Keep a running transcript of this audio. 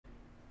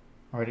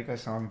Alrighty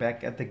guys, so I'm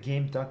back at the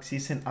game duck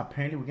season.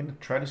 Apparently we're gonna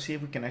try to see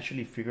if we can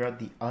actually figure out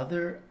the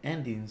other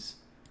endings.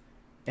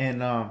 And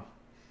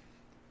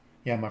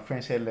yeah, my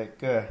friend said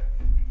like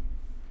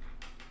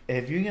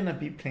if you're gonna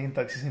be playing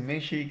duck season,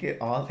 make sure you get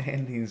all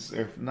endings.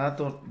 If not,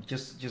 don't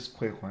just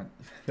quit one.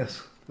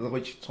 That's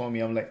what she told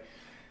me. I'm like,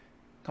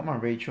 come on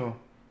Rachel,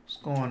 what's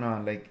going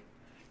on? Like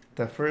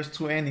the first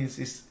two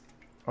endings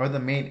are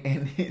the main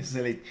endings.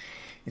 Like,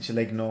 and she's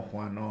like, no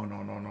Juan,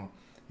 no.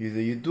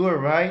 Either you do it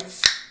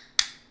right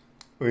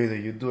or either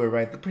you do it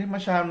right. Pretty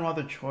much I have no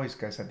other choice,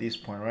 guys, at this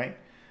point, right?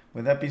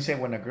 With that being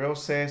said, when a girl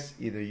says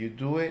either you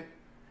do it,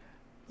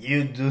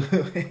 you do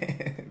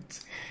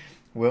it.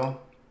 Well,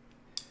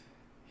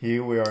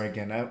 here we are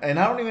again. And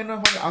I don't even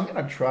know if I'm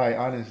gonna try,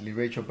 honestly,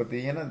 Rachel. But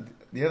the end of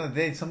the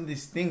day, some of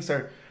these things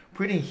are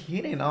pretty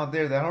hidden out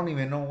there that I don't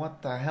even know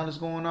what the hell is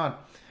going on.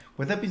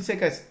 With that being said,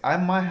 guys, I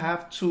might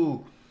have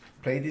to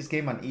play this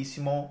game on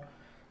easy mode.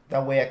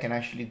 That way I can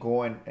actually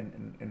go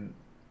and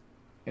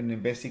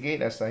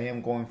investigate as I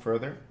am going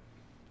further,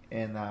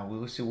 and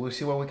we'll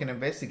see what we can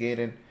investigate,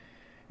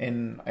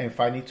 and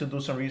if I need to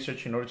do some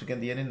research in order to get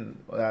the ending,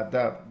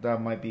 that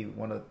might be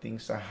one of the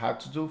things I have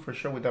to do for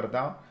sure, without a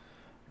doubt.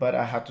 But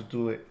I have to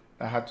do it.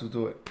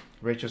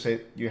 Rachel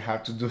said you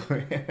have to do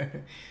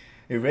it.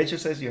 If Rachel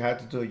says you have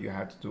to do it, you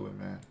have to do it,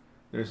 man.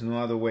 There's no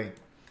other way.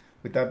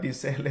 With that being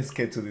said, let's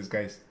get to this,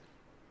 guys.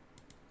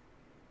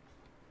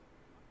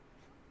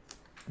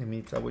 Let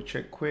me double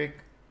check quick.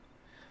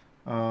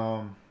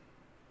 And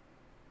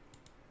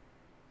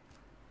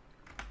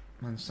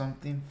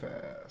something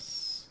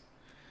fast.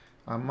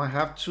 I might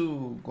have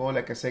to go,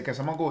 like I said, because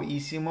I'm gonna go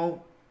easy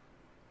mode.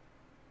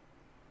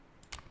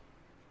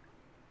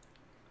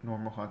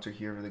 Normal hunter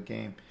here for the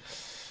game.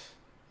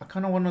 I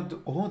kind of want to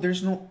do. Oh,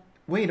 there's no.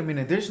 Wait a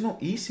minute. There's no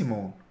easy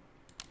mode.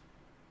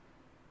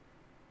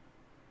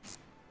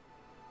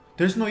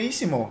 There's no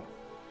easy mode.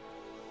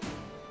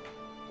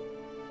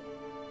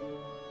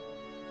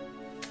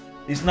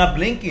 It's not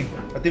blinking.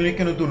 I think we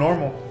can do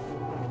normal.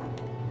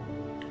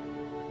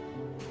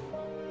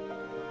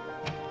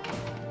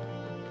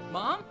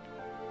 Mom?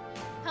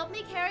 Help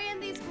me carry in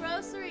these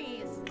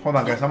groceries. Hold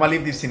on, guys. I'm gonna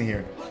leave this in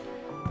here.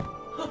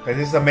 This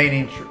is the main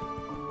intro.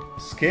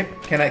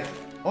 Skip? Can I?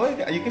 Oh,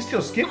 you can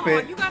still skip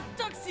it. You got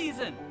duck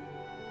season.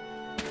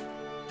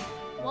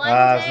 One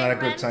it's day not a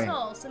good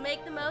rental, time. so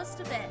make the most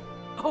of it.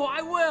 Oh,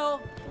 I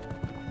will.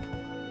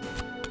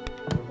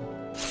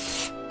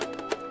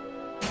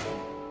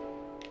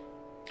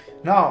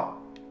 Now,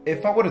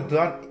 if I would have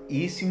done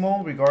easy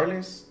mode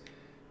regardless,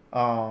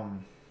 would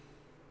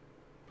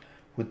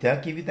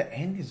that give you the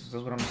endings?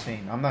 That's what I'm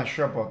saying. I'm not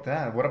sure about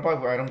that. What about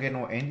if I don't get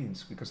no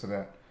endings because of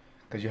that?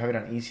 Because you have it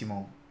on easy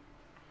mode.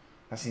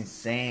 That's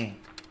insane.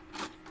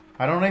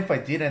 I don't know if I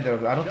did end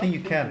up. I don't think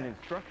you can.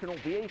 Instructional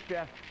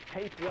VHS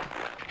tape.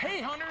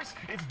 Hey hunters,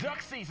 it's duck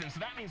season, so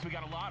that means we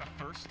got a lot of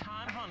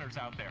first-time hunters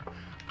out there.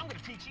 I'm gonna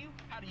teach you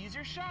how to use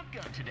your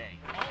shotgun today.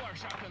 All our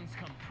shotguns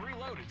come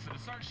preloaded, so to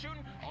start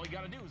shooting, all you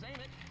gotta do is aim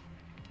it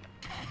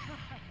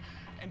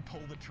and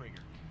pull the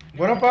trigger.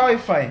 What about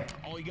if I?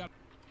 All you got.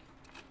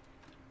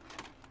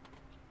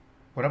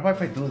 What about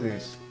if I do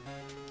this?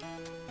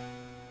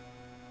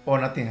 Oh,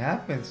 nothing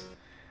happens.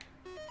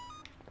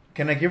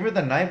 Can I give her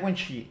the knife when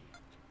she's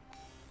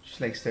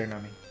like staring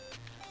at me?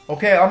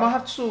 Okay, I'm gonna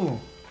have to.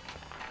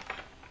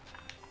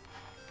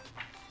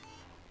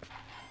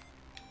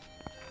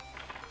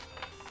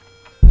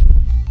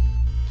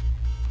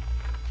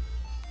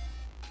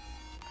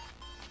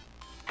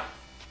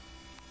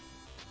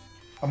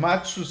 I'm gonna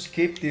have to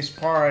skip this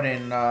part,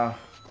 and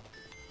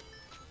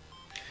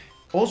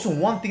also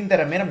one thing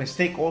that I made a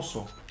mistake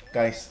also,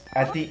 guys.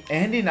 At the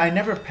ending, I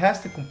never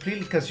passed it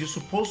completely because you're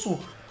supposed to,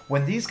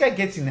 when this guy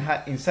gets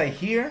inside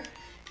here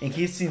and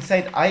he's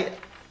inside,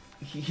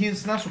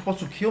 he's not supposed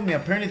to kill me.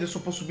 Apparently there's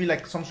supposed to be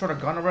like some sort of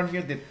gun around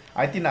here that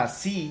I did not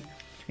see,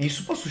 and you're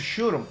supposed to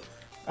shoot him.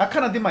 I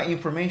kind of did my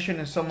information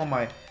and some of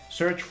my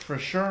search for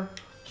sure,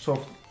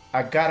 so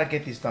I gotta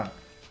get this done.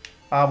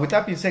 With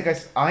that being said,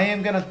 guys, I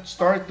am gonna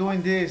start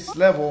doing this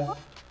level,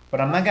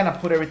 but I'm not gonna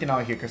put everything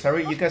out here because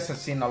you guys have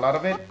seen a lot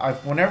of it.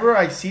 Whenever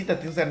I see the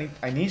things that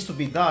needs to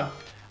be done,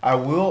 I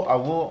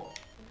will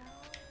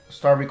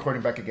start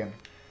recording back again.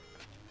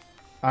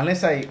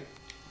 Unless of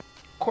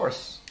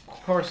course,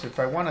 if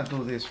I want to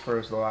do this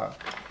first, though,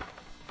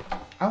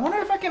 I wonder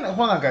if I can.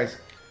 Hold on, guys.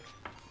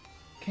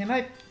 Can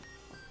I?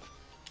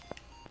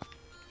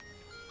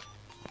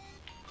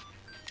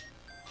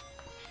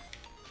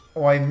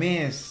 Oh, I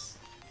missed.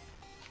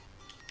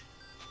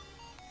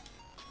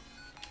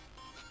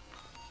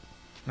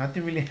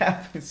 Nothing really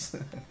happens.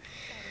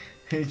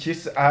 It's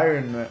just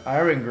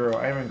Iron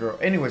Girl.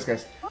 Anyways,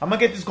 guys, I'm gonna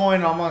get this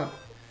going. I'm gonna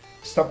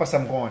stop as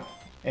I'm going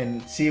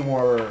and see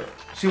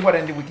what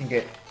ending we can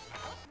get.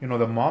 You know,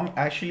 the mom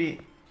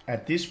actually,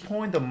 at this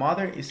point, the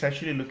mother is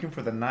actually looking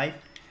for the knife,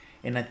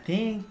 and I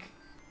think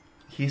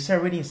he's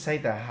already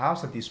inside the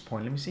house at this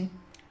point. Let me see.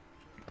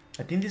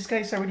 I think this guy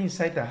is already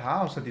inside the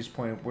house at this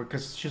point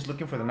because she's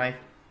looking for the knife.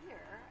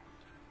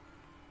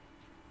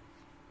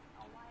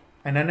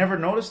 And I never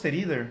noticed it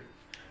either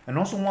And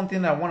also one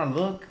thing that I want to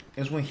look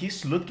is when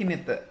he's looking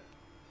at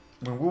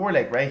when we were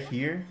like right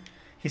here,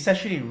 he's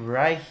actually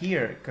right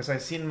here because I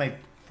seen my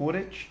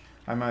footage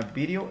on my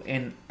video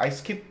and I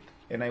skipped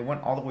and I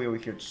went all the way over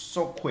here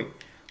so quick.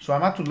 So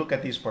I'm about to look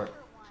at this part.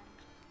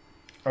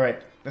 All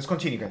right, let's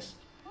continue, guys.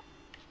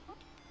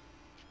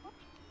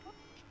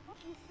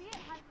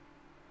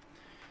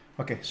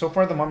 Okay, so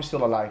far the mom is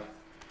still alive.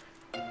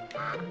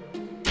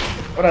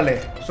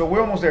 Orale. So we're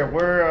almost there.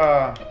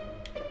 We're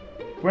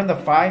in the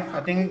 5.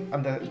 I think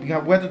we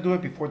have to do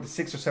it before the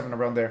 6 or 7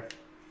 around there.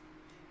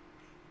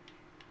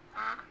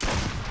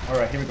 All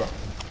right, here we go.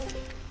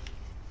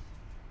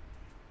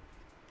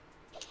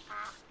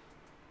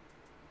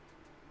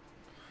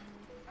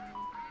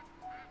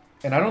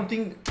 And I don't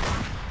think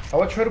I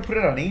would try to put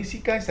it on easy,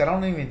 guys. I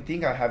don't even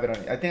think I have it on.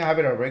 I think I have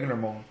it on regular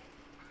mode.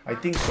 I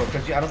think so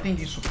because I don't think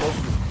you're supposed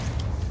to.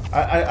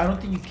 I don't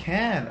think you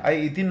can.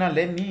 It did not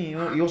let me.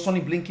 It was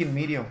only blinking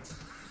medium.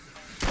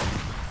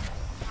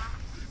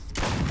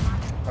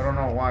 I don't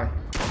know why.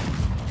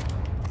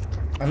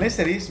 Unless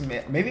it is,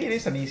 maybe it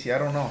is an easy. I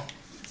don't know.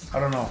 I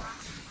don't know.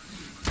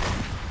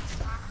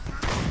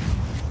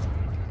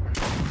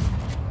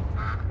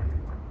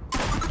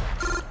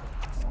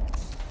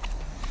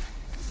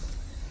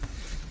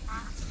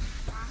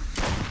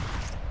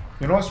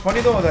 You know what's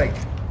funny though? Like,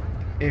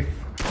 if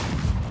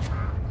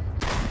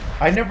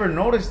I never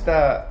noticed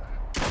that.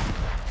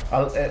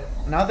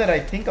 Now that I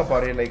think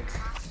about it, like,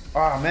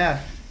 oh man.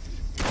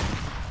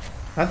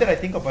 Now that I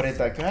think about it,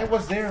 that guy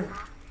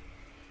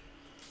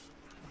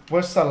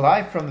was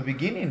alive from the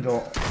beginning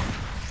though.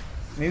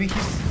 Maybe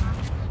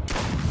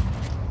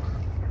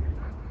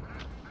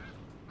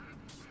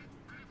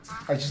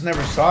I just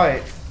never saw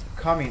it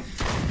coming.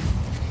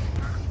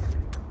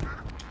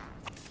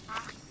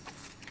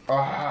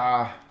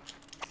 Ah.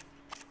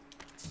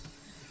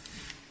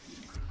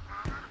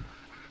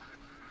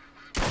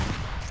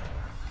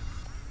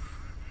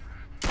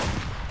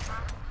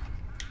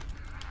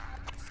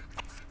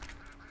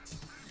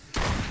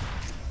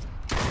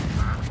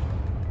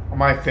 I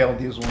might fail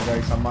this one,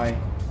 guys. I might.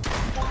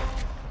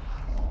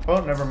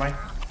 Oh, never mind.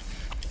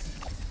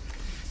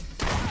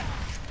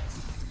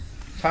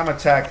 Time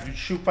attack. You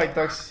shoot 5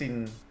 ducks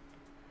in.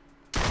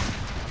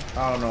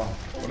 I don't know.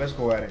 Well, let's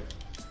go at it.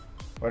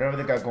 Whatever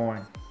they got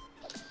going.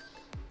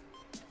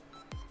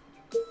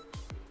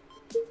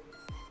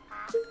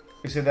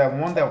 Is it that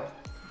one that?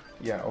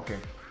 Yeah. Okay.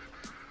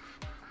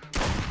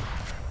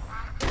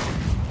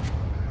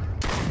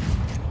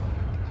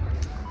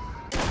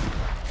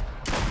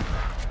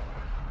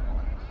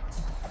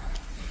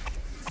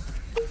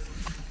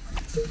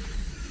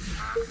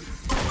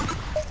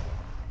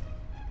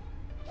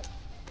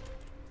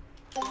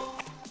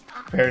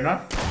 Fair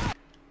enough.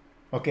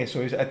 Okay,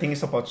 so I think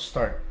it's about to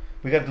start.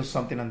 We gotta do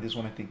something on this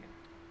one, I think.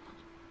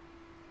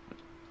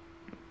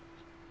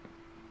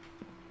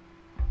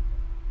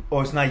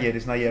 Oh, it's not yet.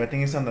 It's not yet. I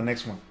think it's on the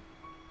next one.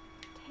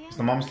 Is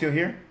the mom still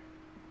here?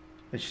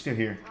 Is she still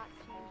here? I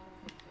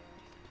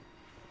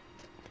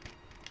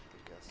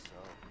guess so.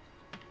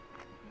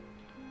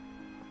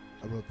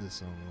 I wrote this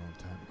song a long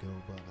time ago,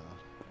 but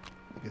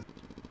I guess.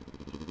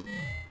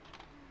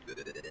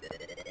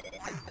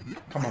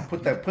 Come on,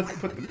 put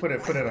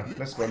it on.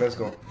 Let's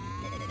go.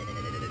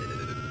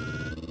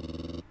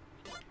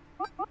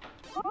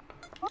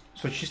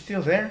 So she's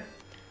still there?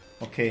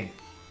 Okay.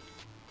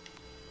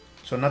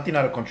 So nothing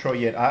out of control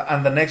yet.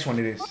 And the next one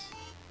it is.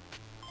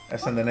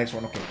 That's on the next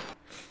one, okay.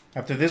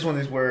 After this one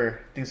is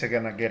where things are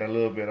gonna get a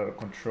little bit out of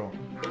control.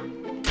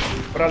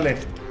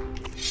 Orale.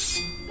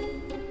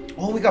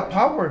 Oh, we got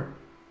power.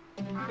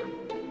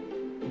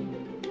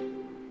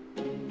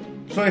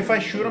 So if I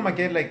shoot him, I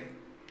get like...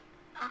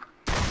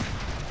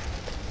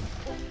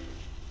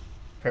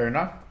 Fair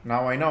enough.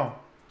 Now I know.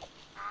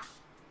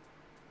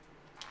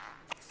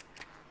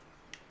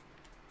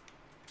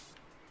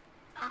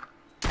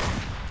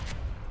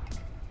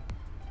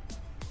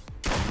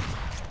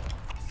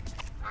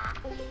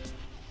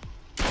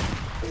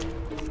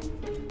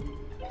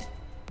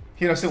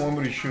 He doesn't want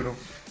me to shoot him.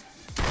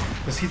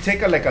 Does he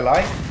take a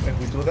life if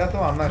we do that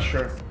though? I'm not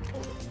sure.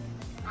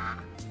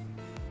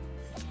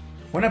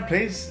 When I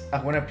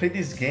played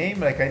this game,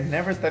 like I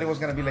never thought it was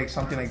gonna be like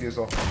something like this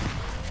though.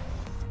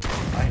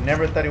 I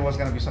never thought it was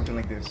gonna be something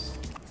like this.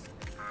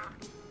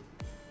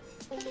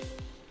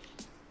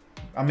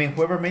 I mean,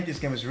 whoever made this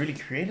game is really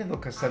creative though,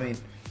 because I mean,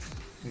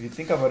 if you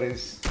think about it,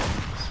 it's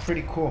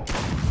pretty cool.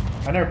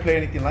 I never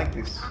played anything like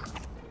this.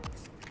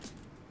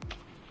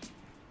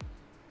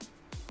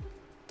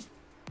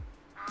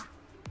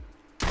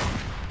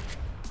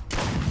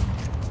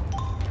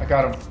 I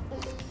got him.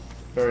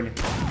 Barely.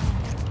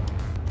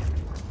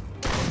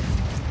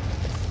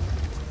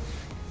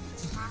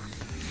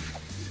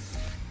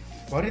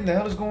 What in the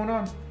hell is going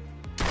on?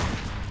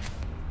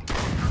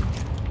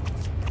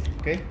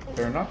 Okay,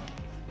 fair enough.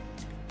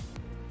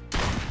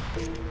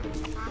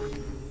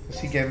 Does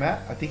he get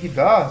mad? I think he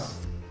does.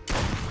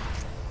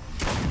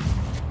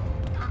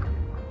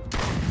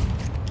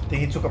 I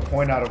think he took a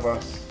point out of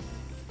us.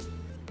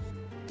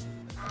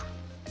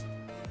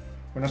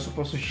 We're not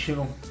supposed to shoot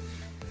him.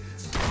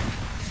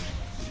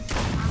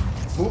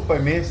 Oop, I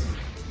missed.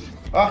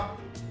 Ah.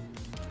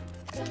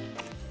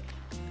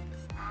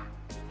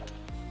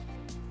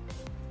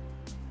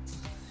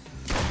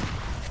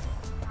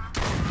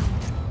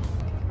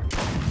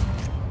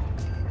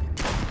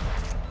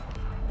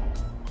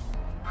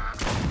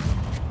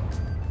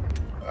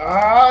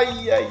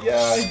 Ay, ay,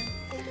 ay.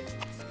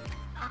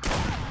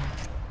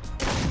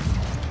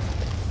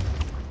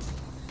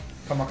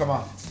 Come on, come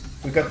on.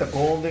 We got the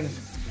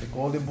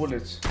golden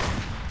bullets.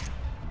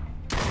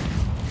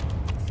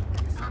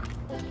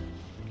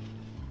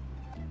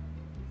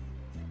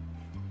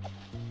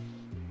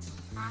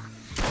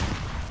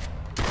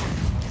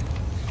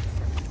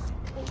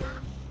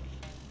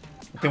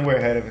 I think we're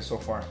ahead of it so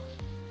far.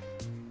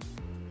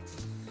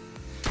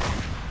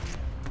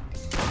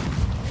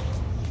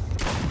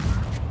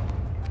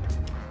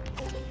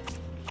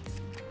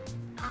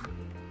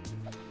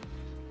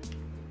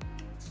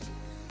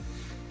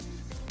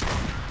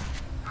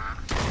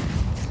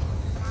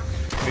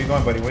 Where you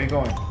going, buddy? Where you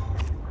going?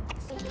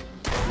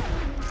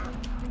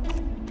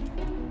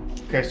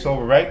 Okay,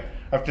 so right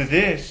after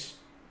this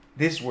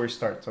is where it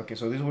starts. Okay,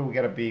 so this is where we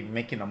gotta be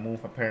making a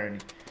move apparently.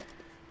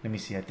 Let me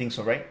see, I think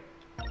so, right?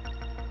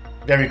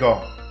 There we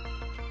go.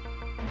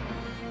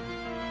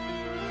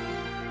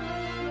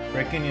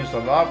 Breaking news, the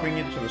law bring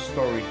you to the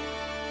story.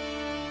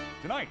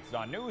 Tonight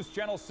on News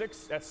Channel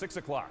 6 at 6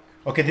 o'clock.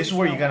 Okay, this is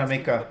where you gotta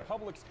make a... The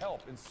public's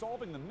help in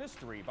solving the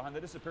mystery behind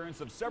the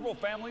disappearance of several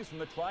families from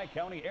the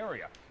Tri-County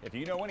area. If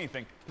you know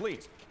anything,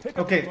 please pick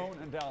up the phone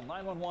and dial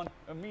 911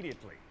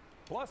 immediately.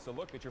 Plus, a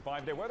look at your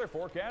 5-day weather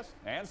forecast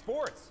and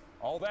sports.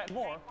 All that and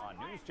more on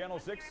News Channel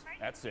 6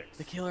 at 6.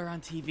 The killer on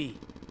TV,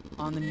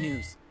 on the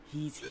news.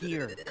 He's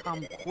here.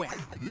 Come quick.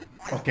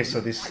 Okay, so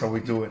this is how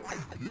we do it.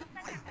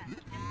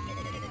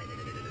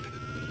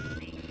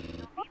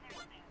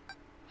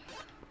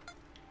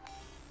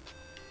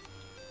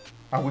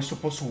 Are we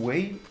supposed to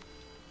wait?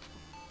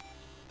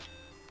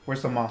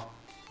 Where's the mom?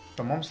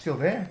 The mom's still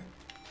there.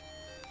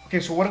 Okay,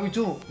 so what do we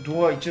do?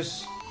 Do I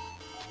just...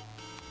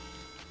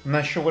 I'm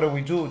not sure what do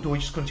we do. Do we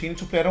just continue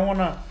to play? I don't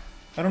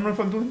know if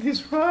I'm doing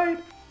this right.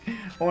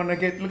 I wanna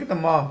get... Look at the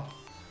mom.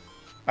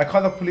 I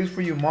called the police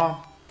for you,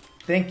 mom.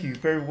 Thank you. You're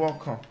very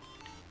welcome.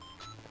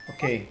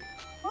 Okay.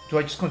 Do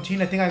I just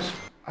continue?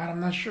 I'm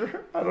not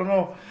sure. I don't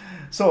know.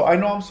 So I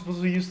know I'm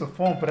supposed to use the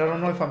phone, but I don't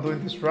know if I'm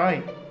doing this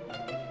right.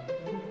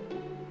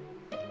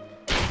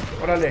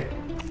 Órale.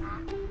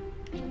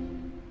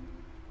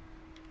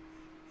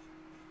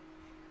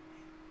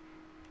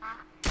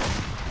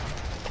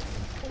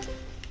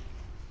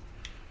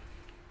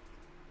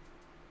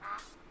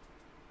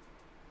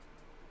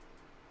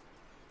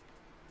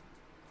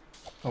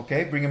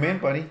 Okay, bring him in,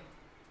 buddy.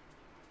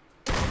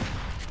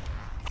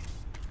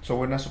 So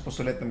we're not supposed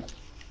to let them...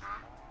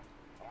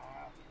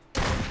 I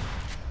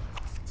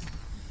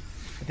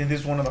think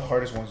this is one of the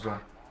hardest ones though.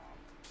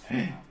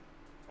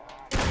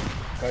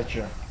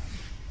 Gotcha.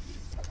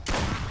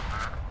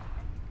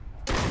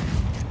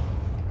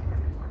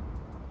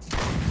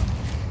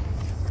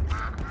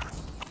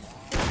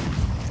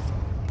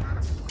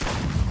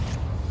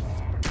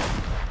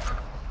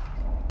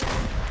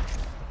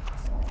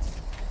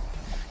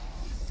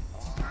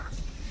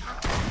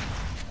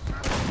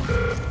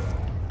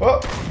 Oh!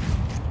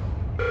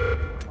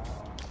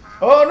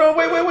 Oh no,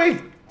 wait!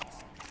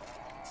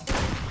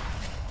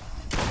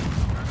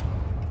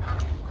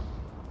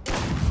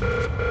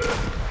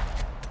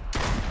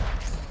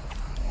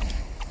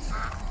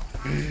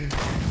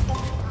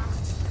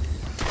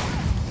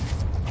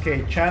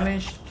 Okay,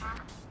 challenged.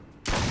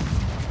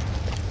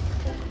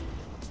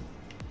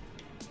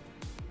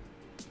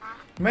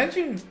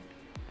 Imagine,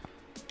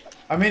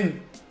 I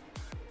mean,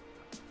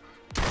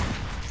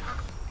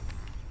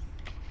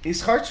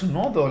 it's hard to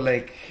know though,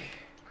 like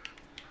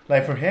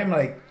for him,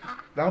 like,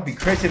 that would be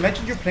crazy.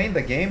 Imagine you're playing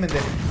the game and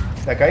then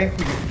that guy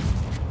who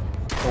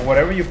you, or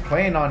whatever you're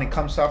playing on, it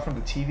comes out from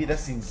the TV.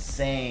 That's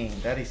insane.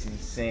 That is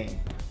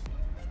insane.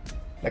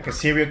 Like a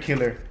serial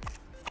killer.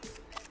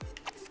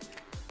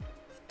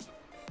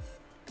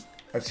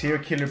 A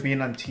serial killer being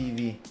on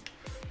TV.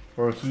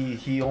 Or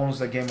he owns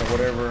the game or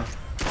whatever.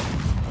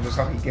 And that's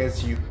how he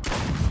gets you.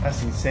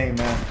 That's insane,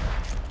 man.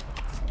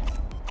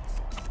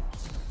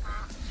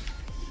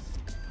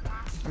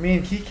 I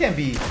mean, he can't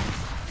be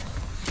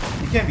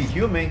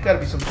human. He gotta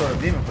be some sort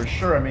of demon for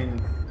sure. I mean,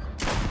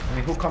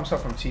 who comes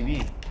up from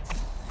TV?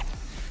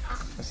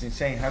 That's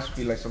insane. It has to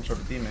be like some sort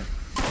of demon.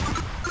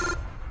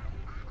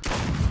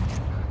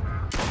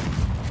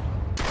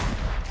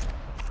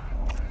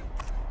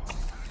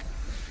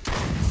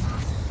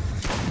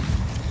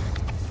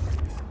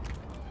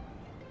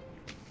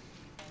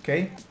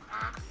 Okay.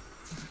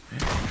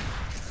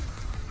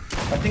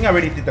 I think I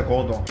already did the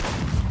goal though.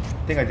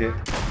 I think I did.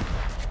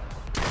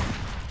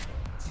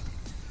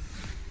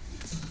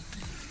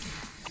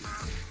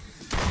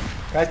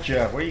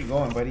 Gotcha. Where you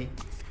going, buddy?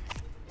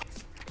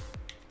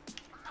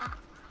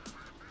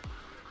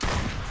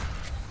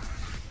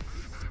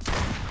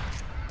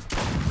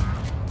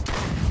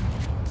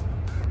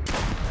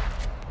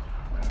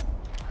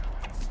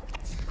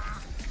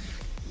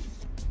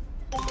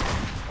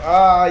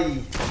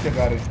 Ay. still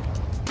got it.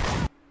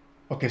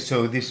 Okay,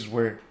 so this is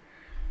where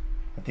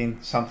I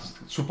think something's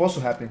supposed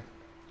to happen.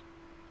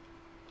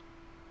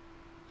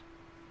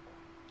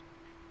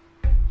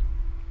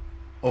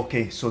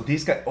 Okay, so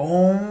this guy,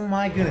 oh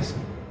my goodness.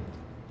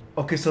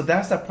 Okay, so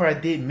that's the part I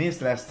did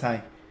miss last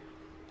time.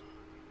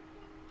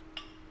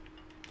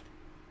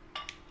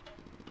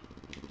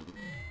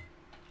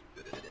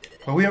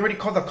 But we already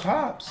called the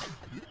cops.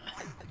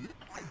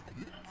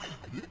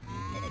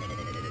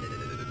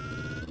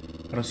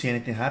 I don't see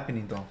anything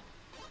happening though.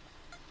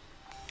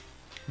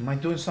 Am I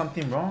doing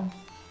something wrong?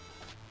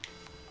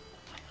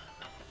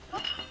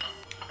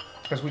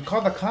 Because we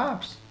called the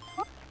cops.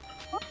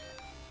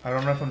 I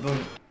don't know if I'm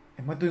doing...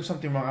 Am I doing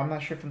something wrong? I'm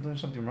not sure if I'm doing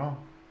something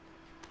wrong.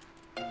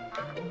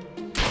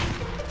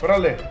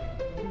 Órale.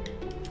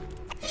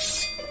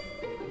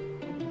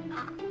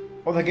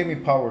 Oh, that gave me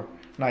power.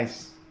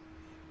 Nice.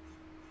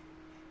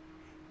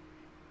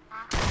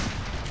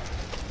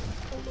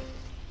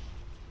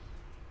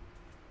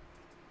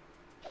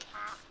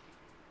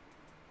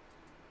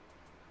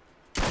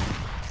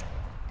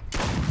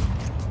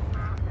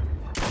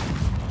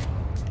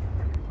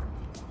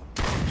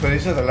 So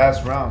these are the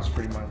last rounds,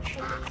 pretty much.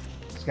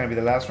 It's gonna be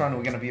the last round,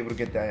 and we're gonna be able to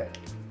get that,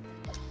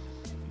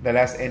 the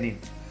last ending.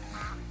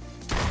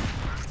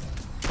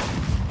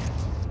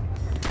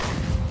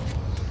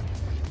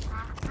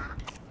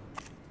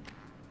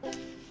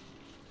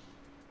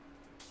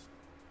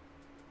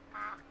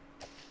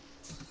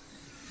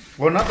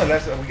 Well, not the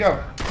last.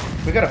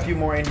 We got a few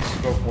more endings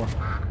to go for.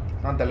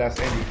 Not the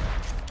last ending.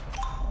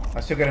 I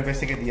still gotta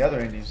investigate the other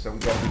endings, so we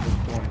gotta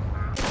keep doing.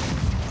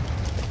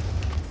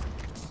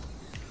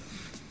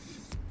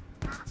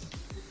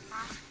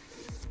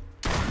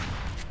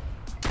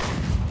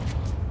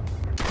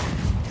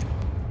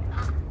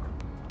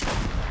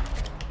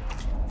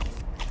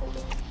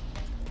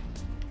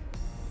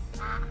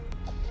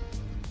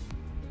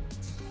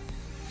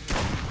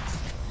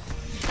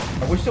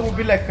 I wish there would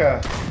be like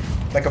a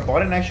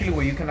button actually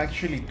where you can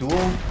actually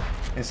duel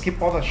and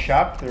skip all the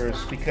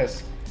chapters,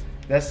 because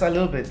that's a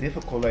little bit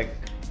difficult.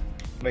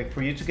 Like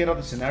for you to get all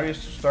the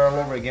scenarios to start all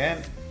over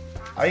again.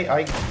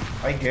 I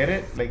get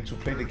it. Like to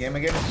play the game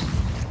again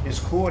is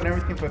cool and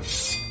everything, but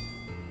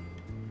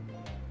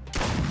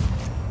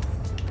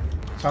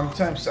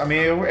sometimes, I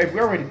mean, if we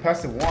already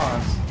passed it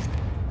once,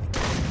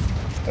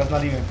 that's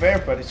not even fair.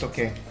 But it's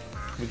okay.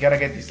 We gotta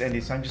get these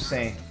endings. I'm just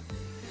saying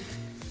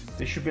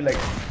there should be like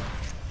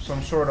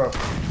some sort of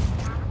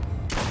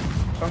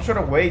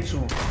way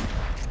to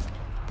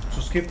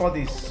skip all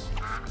these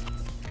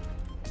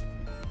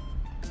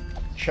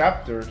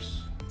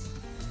chapters.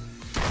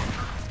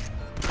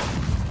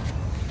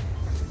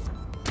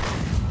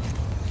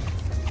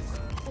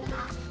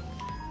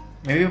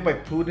 Maybe by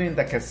putting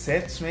the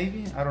cassettes,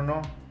 maybe? I don't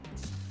know.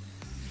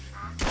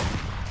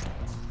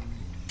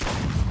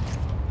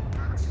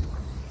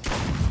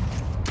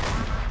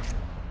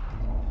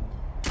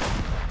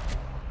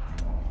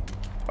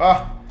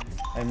 Ah,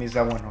 I missed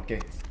that one.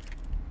 Okay.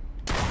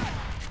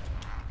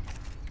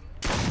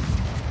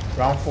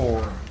 Round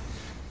 4.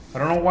 I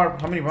don't know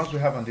how many rounds we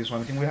have on this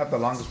one. I think we have the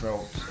longest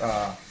rounds.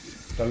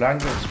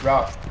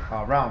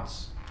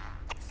 Rounds.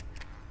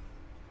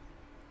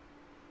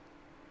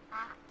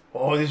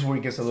 Oh, this is where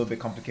it gets a little bit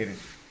complicated.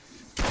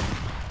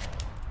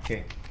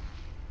 Okay.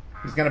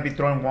 He's gonna be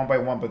throwing one by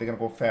one, but they're gonna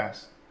go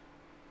fast.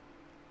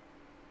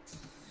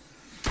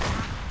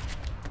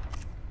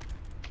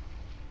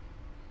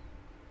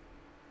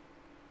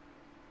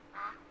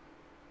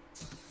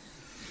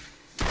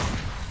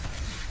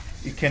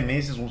 You can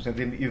miss this one. If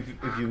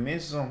you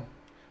miss them,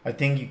 I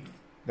think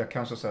that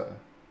counts as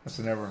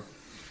an error.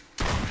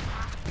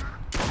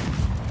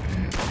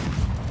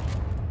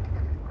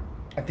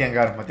 I think I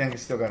got him. I think I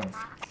still got him.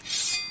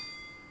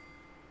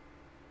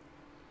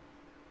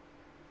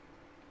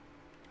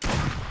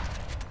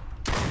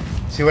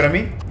 See what I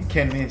mean? You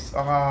can't miss.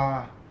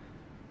 I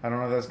don't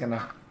know if that's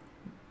gonna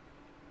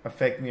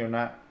affect me or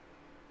not.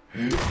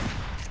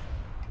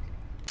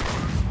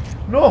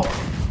 No!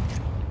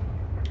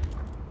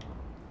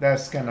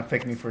 That's gonna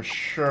affect me for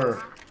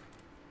sure.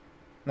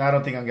 No, I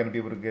don't think I'm gonna be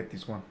able to get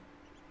this one.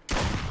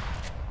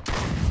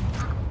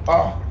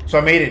 Oh, so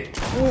I made it.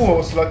 Ooh, I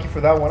was lucky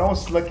for that one. I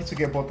was lucky to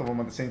get both of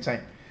them at the same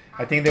time.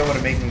 I think they would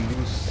have made me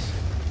lose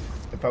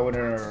if I would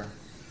have.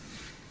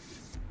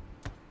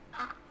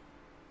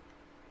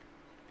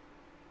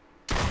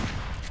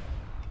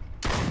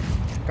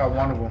 Got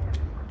one of them.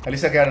 At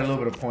least I got a little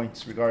bit of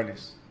points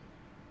regardless.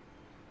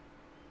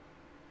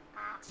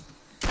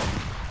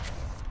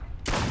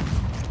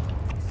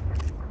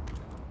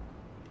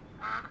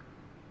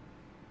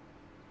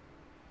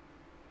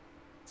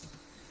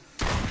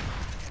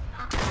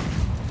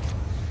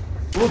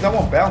 Ooh, that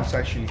one bounced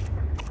actually.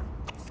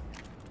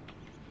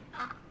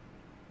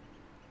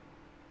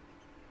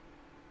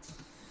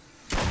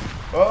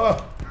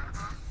 Oh!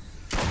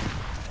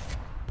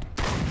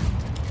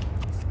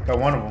 Got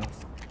one of them.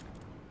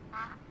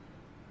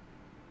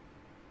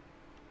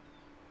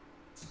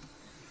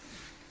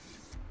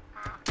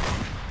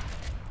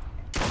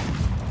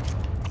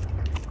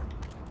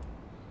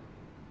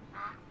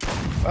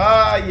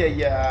 Ay,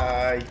 ay,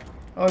 ay.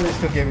 Oh, they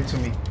still gave it to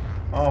me.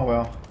 Oh,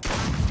 well.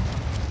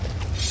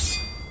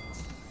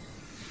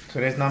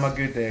 Today's not a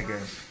good day,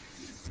 guys.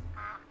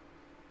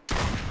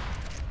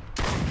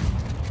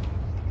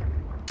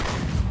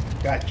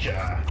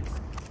 Gotcha.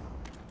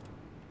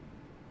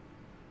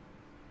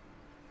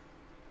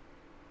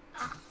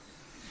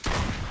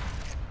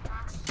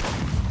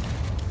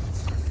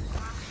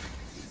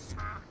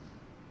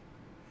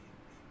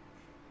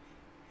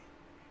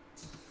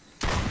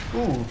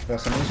 Ooh,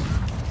 that's a news.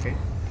 Okay.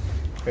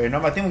 Fair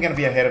enough. I think we're gonna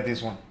be ahead of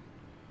this one.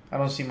 I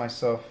don't see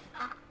myself.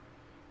 I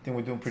think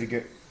we're doing pretty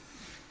good.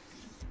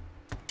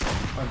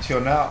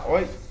 Until now.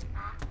 Oi.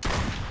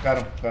 Got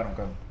him, got him,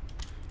 got him.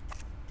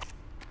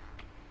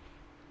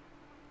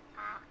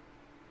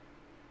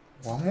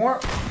 One more.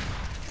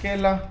 Que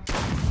la.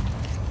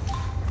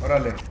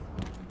 Órale.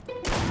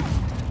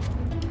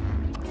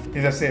 I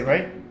think that's it,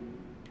 right?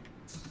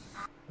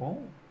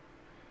 Oh.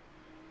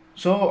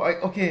 So,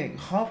 okay,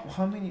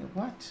 how many,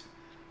 what?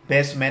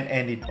 Best man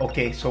ending.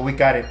 Okay, so we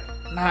got it.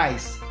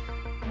 Nice.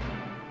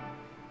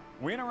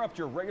 We interrupt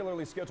your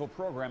regularly scheduled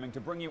programming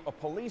to bring you a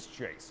police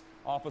chase.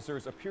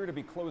 Officers appear to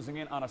be closing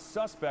in on a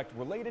suspect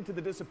related to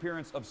the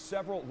disappearance of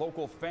several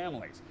local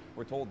families.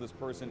 We're told this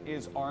person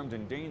is armed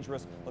and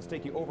dangerous. Let's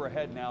take you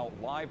overhead now,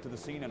 live to the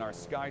scene in our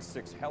Sky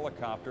 6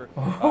 helicopter.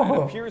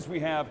 It appears we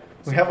have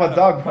a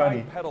dog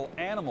bunny. Bipedal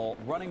animal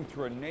running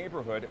through a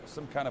neighborhood,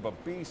 some kind of a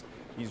beast.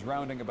 He's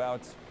rounding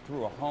about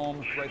through a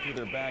home, right through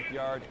their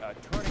backyard,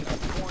 turning a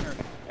corner,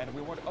 and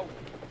we want to...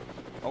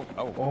 Oh,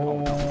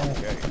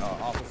 okay.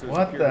 Officers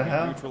what the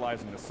hell?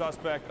 Neutralizing the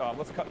suspect.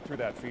 Let's cut through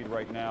that feed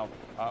right now.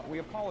 We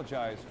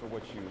apologize for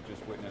what you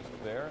just witnessed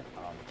there.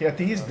 Yeah, I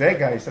think he's dead,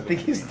 guys. I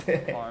think he's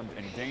dead. Armed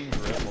and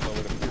dangerous,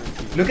 although it appears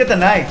to be... Look at the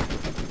knife.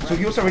 So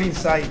he was already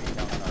inside.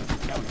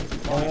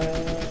 Oh.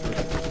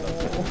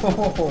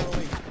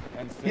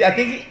 Yeah, I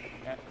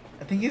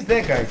think he's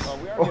dead, guys.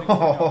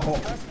 Oh.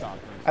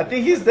 I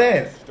think he's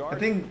dead. I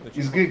think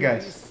he's good,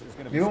 guys.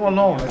 Leave him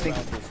alone. I think.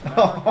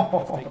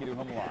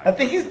 I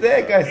think he's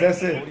dead, guys.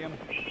 That's it.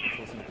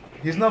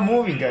 He's not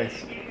moving,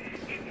 guys.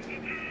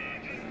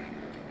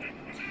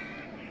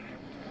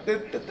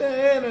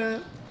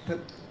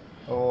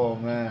 Oh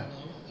man.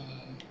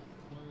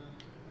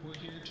 We're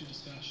here to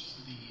discuss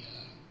the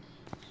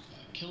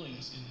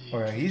killings in the.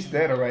 Oh yeah, he's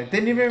dead, alright. They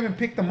didn't even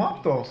pick them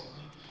up though.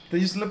 They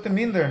just left him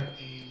in there.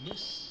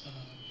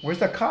 Where's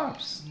the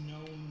cops?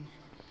 Known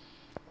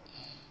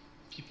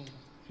people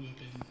who have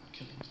been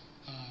killed.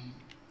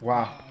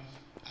 Wow.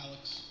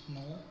 Alex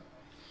Knoll,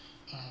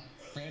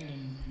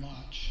 Brandon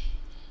Lodge,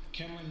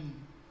 Cameron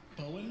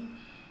Bowen,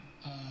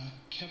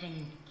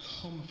 Kevin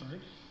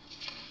Comfort.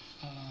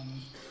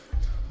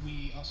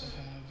 We also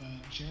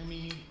have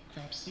Jeremy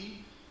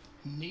Crapsey,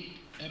 Nate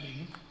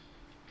Ebbing,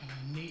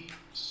 Nate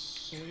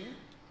Sawyer,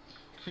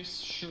 Chris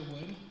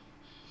Sherwood.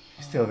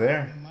 He's still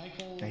there.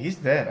 Michael. Yeah, he's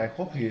dead. I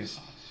hope he is.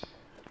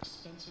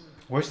 Spencer.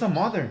 Where's the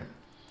mother?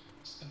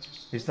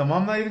 Is the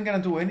mom not even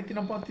gonna do anything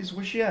about this?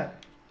 Where's she at?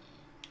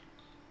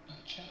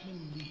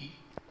 Chapman Lee,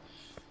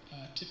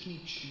 Tiffany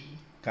Chu.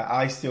 Got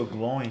eyes still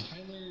glowing.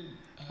 Tyler,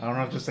 I don't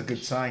know if that's a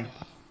good sign.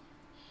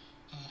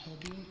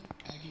 Helbing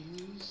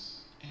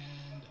Aguiluz,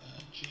 and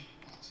Jake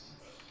Watson.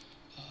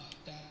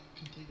 That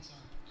completes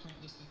our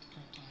current list at the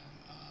current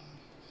time.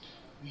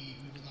 We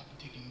will not be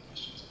taking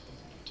questions at the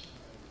moment.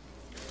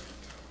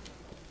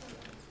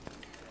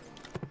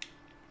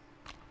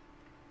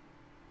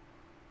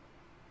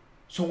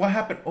 So what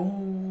happened?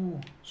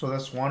 Oh, so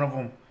that's one of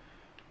them.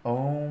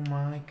 Oh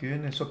my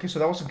goodness. Okay, so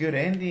that was a good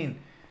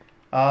ending.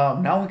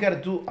 Now we gotta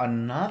do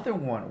another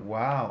one.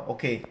 Wow.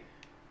 Okay.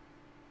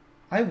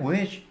 I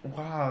wish.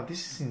 Wow,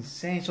 this is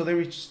insane. So they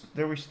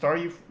restart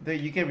you.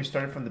 You get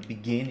restarted from the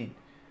beginning.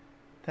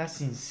 That's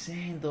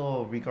insane,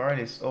 though.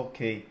 Regardless.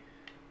 Okay.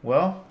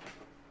 Well,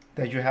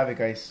 there you have it,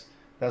 guys.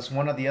 That's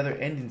one of the other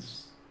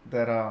endings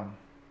that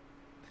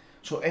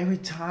So every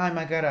time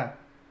I gotta.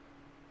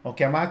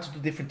 Okay, I might have to do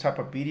different type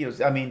of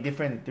videos. I mean,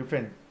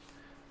 different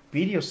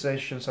video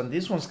sessions on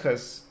this one's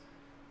because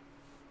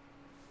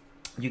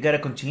you gotta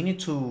continue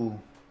to.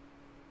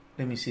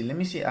 Let me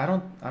see. I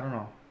don't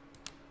know.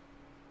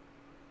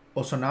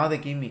 Oh, so now they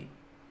gave me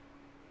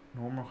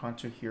normal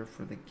hunter here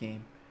for the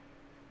game.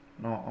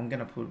 No, I'm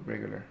gonna put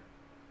regular.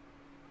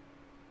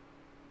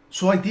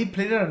 So I did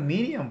play it on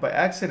medium by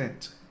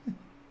accident.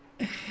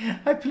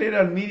 I played it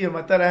on medium.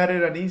 I thought I had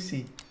it on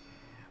easy.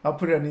 I'll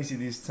put it on easy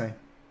this time.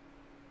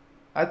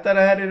 I thought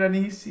I had it on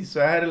easy,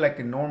 so I had it like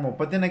a normal.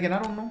 But then again,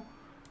 I don't know.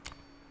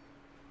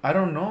 I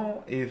don't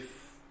know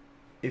if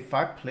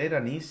I played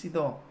on easy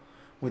though.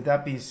 With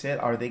that being said,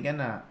 are they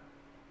gonna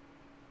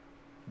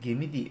give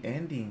me the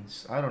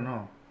endings? I don't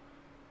know.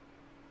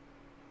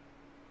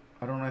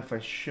 I don't know if I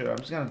should. I'm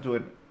just gonna do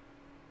it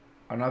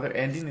another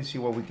ending and see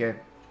what we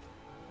get.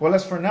 Well,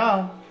 as for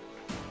now,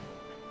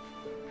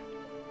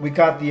 we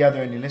got the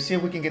other ending. Let's see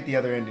if we can get the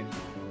other ending.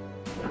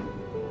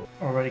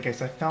 Alrighty,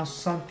 guys, I found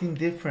something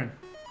different.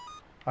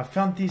 I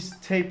found this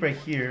tape right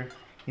here,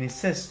 and it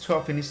says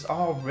 12, and it's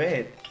all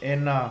red.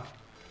 And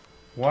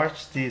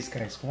watch this,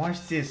 guys.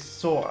 Watch this.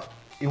 So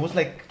it was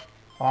like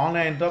all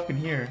lined up in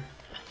here,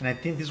 and I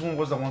think this one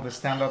was the one that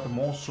stand out the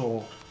most.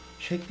 So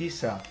check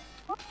this out.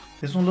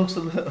 This one looks a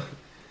little.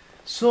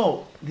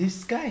 So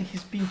this guy,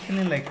 he's been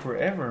killing like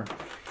forever.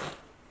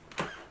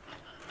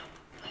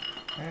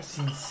 That's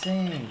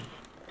insane.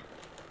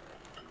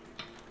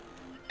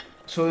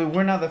 So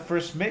we're not the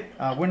first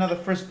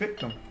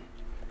victim.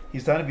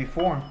 He's done it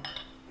before.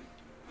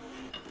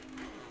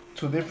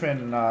 To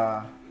different,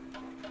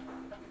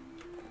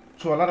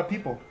 to a lot of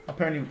people.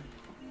 Apparently,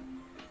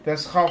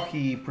 that's how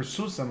he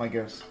pursues them, I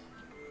guess.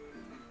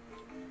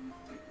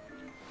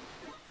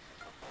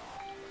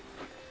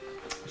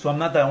 So I'm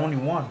not the only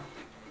one.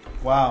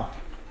 Wow.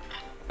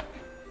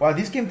 Wow,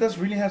 this game does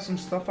really have some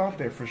stuff out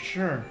there for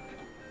sure.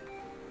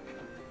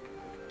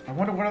 I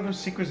wonder what other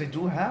secrets they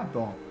do have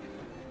though.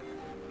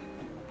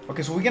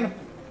 Okay, so we're gonna...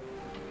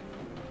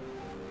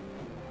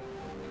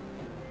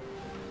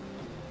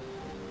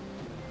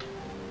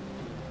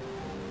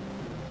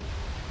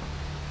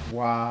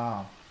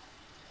 Wow.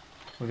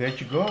 Well, there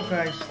you go,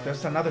 guys.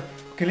 That's another...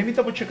 Okay, let me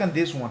double check on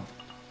this one.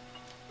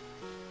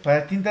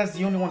 But I think that's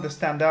the only one that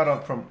stands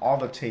out from all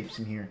the tapes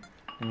in here.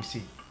 Let me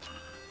see.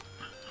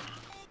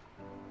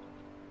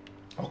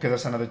 Okay,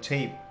 that's another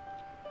tape.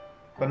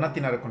 But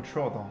nothing out of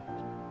control, though.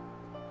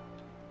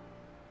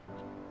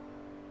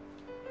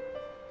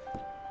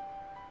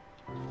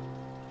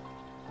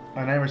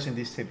 I've never seen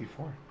this tape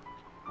before.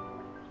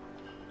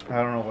 I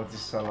don't know what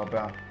this is all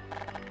about.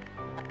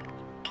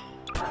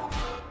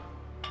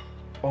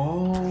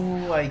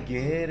 Oh, I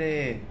get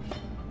it.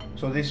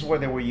 So this is what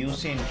they were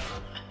using.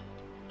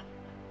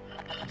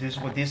 This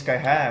is what this guy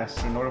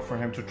has in order for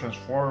him to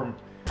transform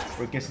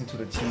or gets into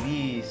the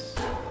TVs.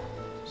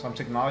 Some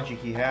technology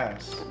he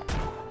has.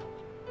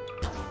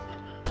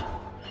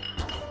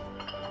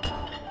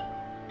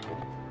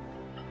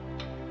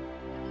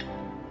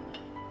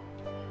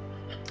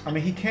 I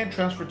mean, he can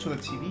transfer to the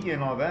TV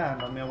and all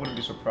that. I mean, I wouldn't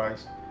be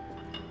surprised.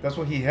 That's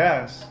what he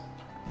has.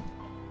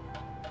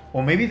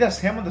 Or maybe that's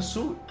him in the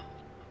suit.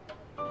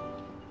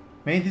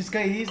 Maybe this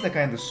guy is the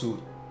guy in the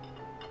suit.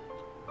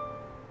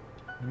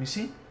 Let me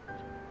see.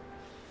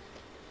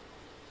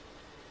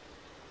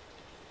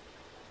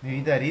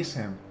 Maybe that is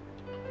him.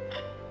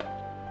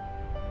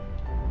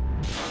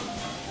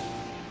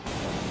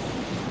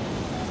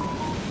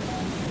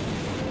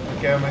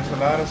 Okay, that makes a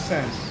lot of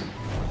sense.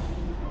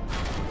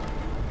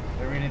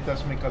 That really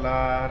does make a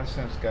lot of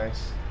sense,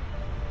 guys.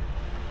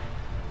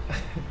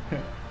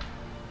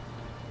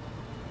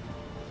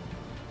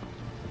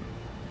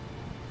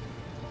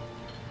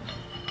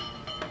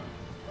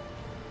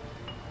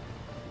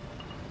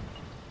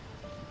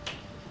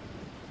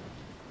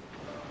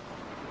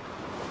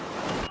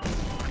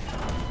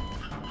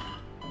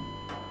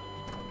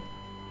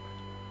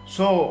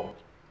 So,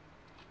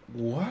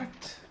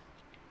 what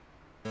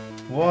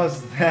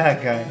was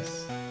that,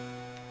 guys?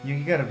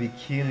 You gotta be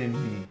kidding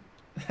me.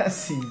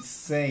 That's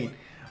insane.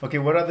 Okay,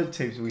 what other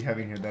tapes do we have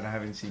in here that I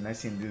haven't seen? I've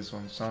seen this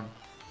one, some.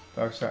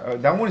 Dark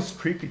Side. That one is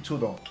creepy too,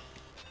 though.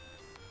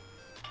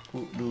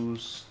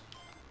 Footloose.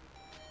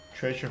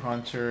 Treasure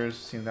Hunters,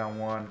 seen that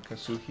one.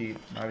 Kazuki,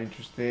 not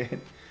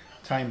interested.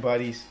 Time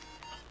Buddies.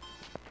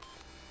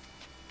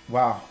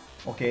 Wow.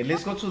 Okay,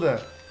 let's go to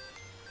the...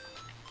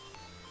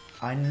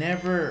 I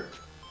never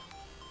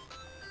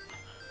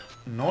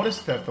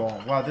noticed that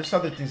though. Wow, there's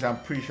other things I'm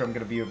pretty sure I'm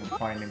gonna be able to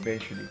find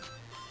eventually.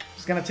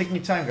 It's gonna take me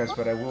time, guys,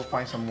 but I will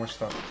find some more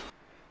stuff.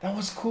 That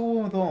was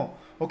cool though.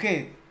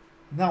 Okay,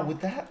 now with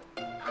that,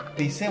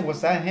 they said, was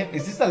that him?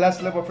 Is this the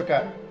last level? I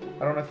forgot.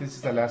 I don't know if this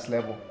is the last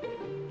level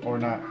or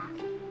not.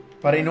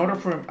 But in order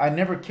for him, I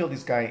never killed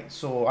this guy,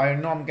 so I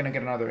know I'm gonna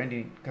get another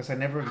ending because I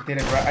never did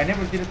it right. I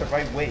never did it the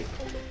right way.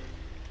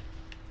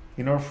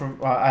 In order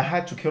for I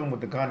had to kill him with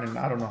the gun, and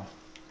I don't know.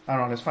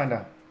 Let's find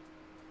out.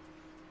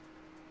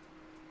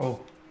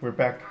 Oh, we're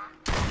back.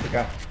 I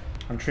forgot.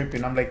 I'm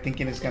tripping. I'm like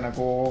thinking it's gonna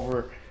go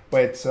over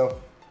by itself.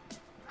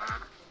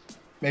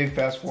 Maybe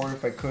fast forward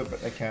if I could,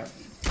 but I can't.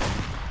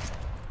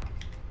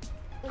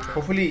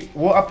 Hopefully,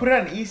 well, I put it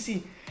on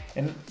easy,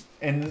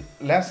 and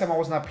last time I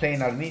was not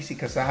playing on easy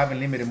because I have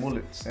unlimited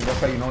bullets, and that's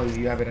how you know if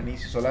you have it on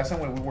easy. So last time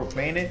when we were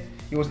playing it,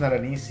 it was not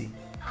on easy.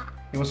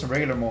 It was in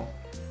regular mode.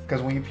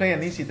 Because when you play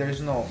on easy,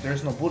 there's no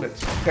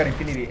bullets. You got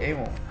infinity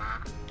ammo.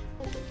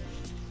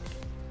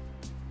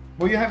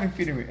 Well, you have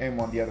infinity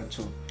ammo on the other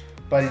two,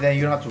 but then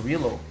you don't have to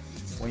reload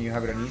when you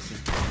have it on easy,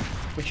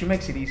 which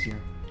makes it easier.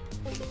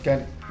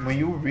 When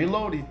you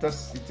reload, it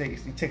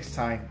takes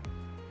time.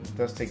 It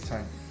does take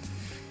time.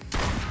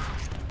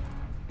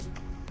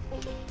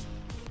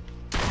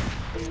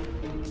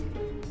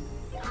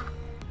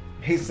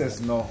 He says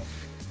no.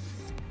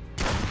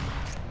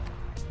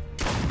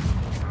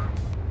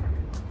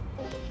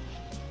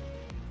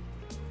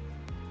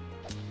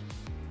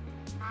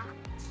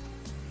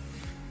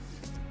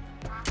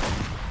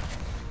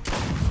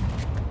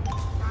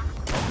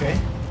 Okay.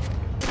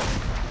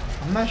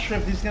 I'm not sure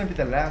if this is gonna be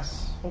the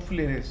last.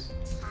 Hopefully it is.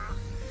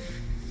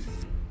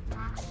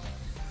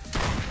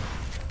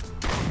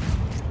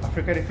 I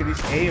forget if it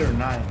is 8 or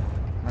 9.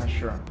 Not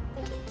sure.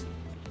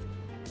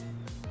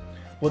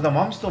 Well, the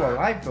mom's still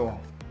alive though.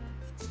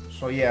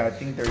 So yeah, I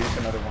think there is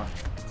another one.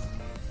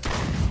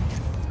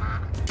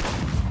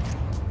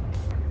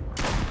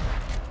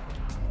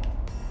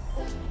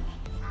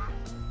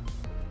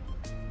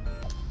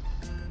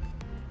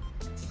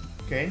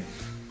 Okay.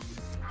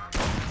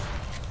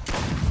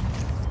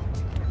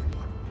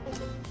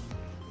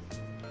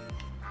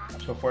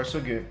 So far so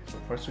good. So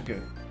far so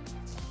good.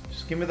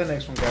 Just give me the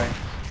next one, guy.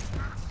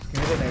 Just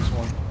give me the next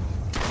one.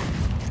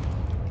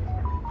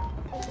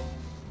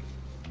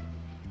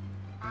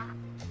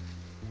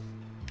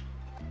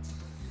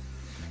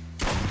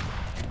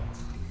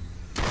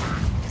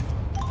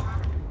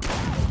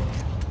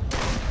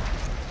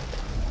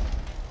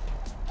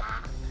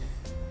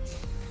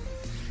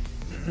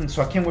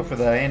 So I can't wait for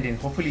the ending.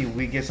 Hopefully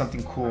we get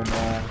something cool,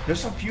 man.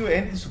 There's a few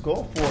endings to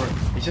go for.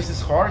 It's just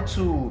it's hard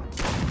to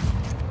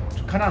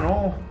kind of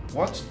know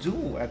what to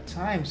do at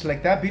times.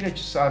 Like that video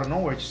just out of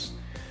nowhere. Just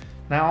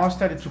now I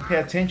started to pay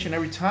attention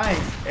every time.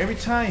 Every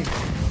time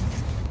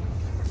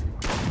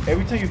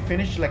you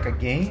finish like a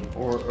game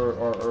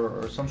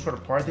or some sort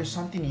of part, there's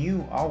something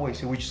new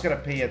always. We just gotta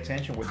pay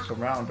attention what's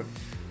around. But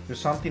there's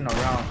something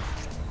around.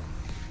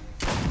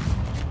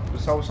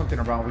 There's always something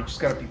around. We just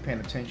gotta be paying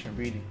attention,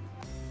 really.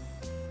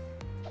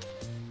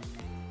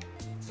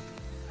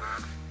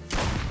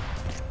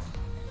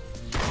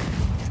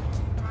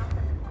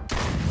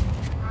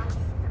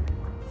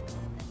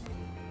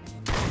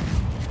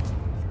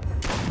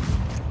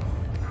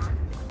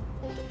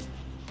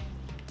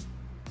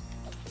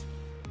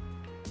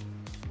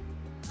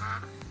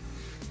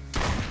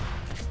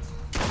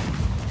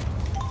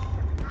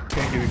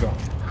 Okay, here we go.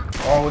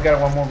 Oh, we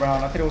got one more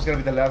round. I think it was gonna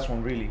be the last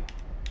one, really.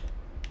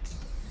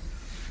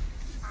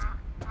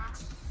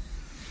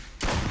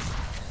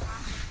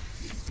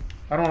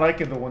 I don't like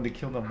it though when they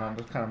kill the mom.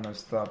 That's kind of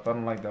messed up. I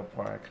don't like that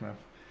part. Kind of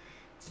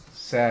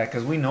sad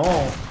because we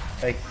know,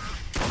 like,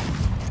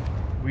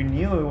 we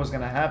knew it was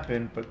gonna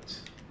happen, but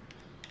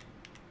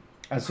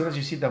as soon as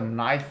you see the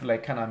knife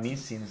like kind of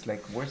missing, it's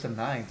like, where's the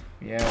knife?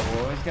 Yeah,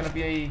 well, it's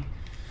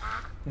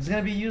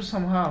gonna be used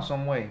somehow,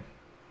 some way.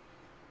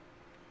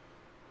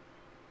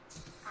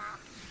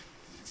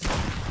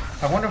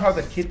 I wonder how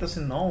the kid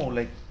doesn't know,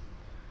 like,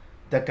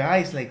 the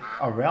guy's like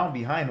around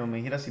behind him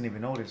and he doesn't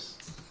even notice.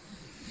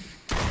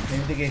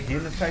 Maybe they get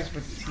hypnotized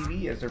with the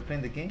TV as they're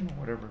playing the game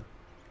or whatever.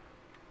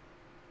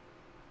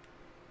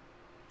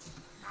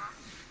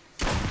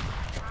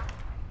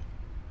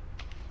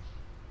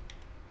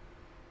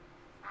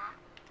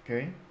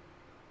 Okay.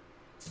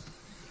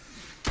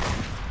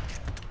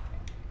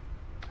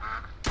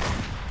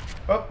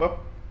 Up.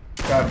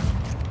 Got him.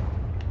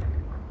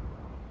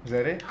 Is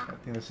that it? I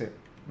think that's it.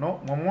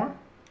 No, one more?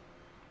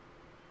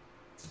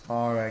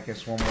 Alright, I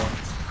guess one more.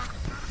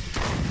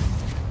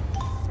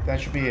 That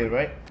should be it,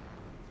 right?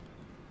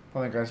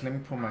 Hold on, guys. Let me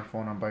put my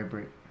phone on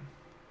vibrate.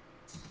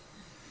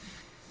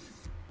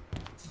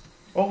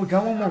 Oh, we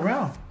got one more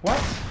round.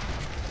 What?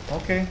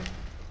 Okay.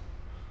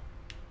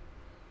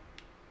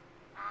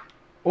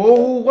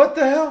 Oh, what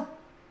the hell?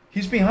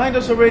 He's behind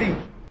us already.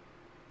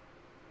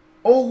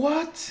 Oh,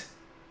 what?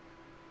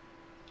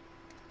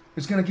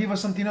 It's gonna give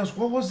us something else.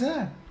 What was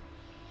that?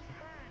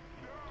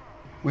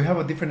 We have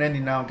a different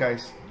ending now,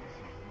 guys.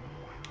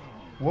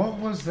 What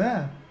was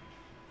that?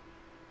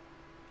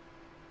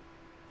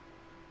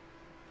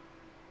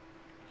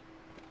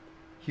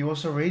 He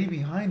was already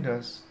behind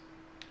us.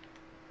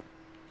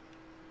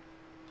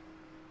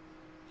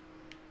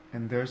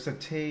 And there's the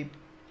tape.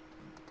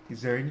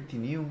 Is there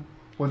anything new?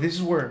 Well, this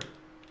is where...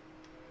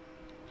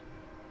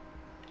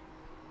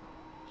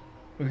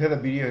 Look at the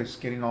video, it's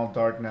getting all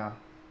dark now.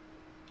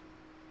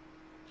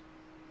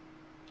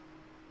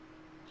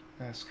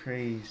 That's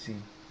crazy.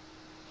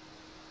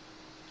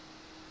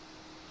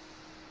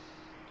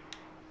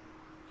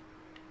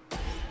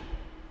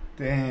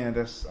 Damn,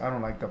 I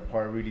don't like that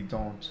part, I really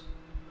don't.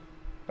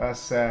 That's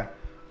sad.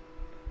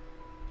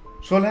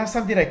 So last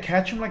time, did I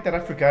catch him like that? I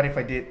forgot if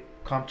I did.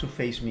 Come to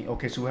face me.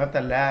 Okay, so we have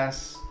the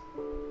last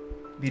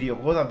video.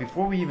 Hold on,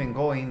 before we even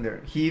go in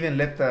there, he even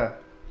left the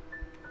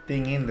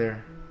thing in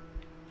there.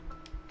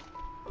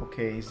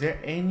 Okay, is there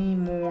any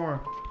more?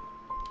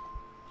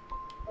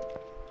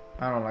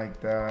 I don't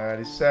like that.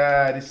 It's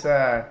sad, it's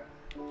sad.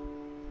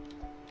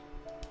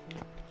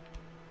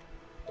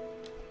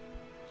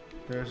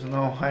 There's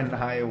no in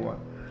Iowa.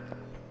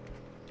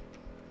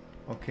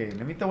 Okay,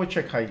 let me double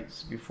check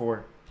heights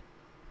before.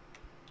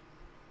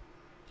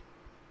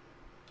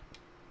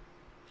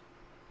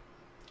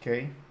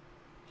 Okay.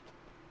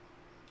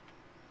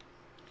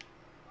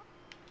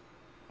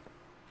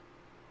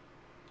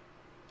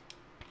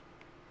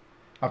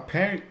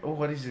 Apparently, oh,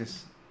 what is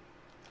this?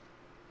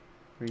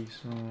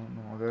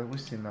 No, that we've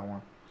seen that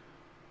one.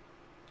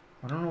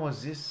 I don't know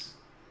what's this.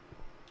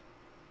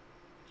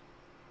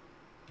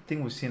 I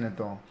think we've seen it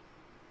though.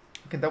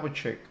 I can double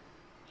check.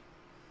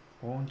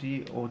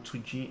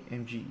 O-D-O-2-G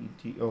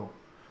M-G-E-D-O.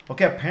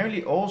 Okay,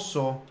 apparently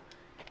also,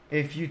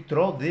 if you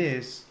throw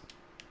this,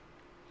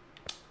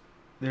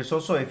 there's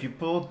also, if you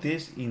put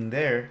this in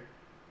there,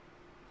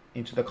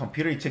 into the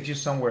computer, it takes you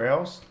somewhere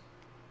else.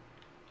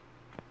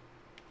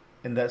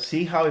 And that,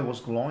 see how it was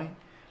glowing?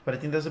 but I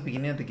think that's the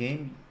beginning of the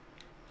game.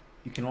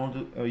 You can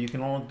only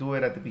do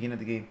it at the beginning of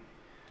the game.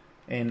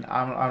 And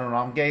I don't know.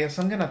 I'm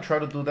gonna try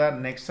to do that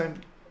next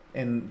time.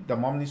 And the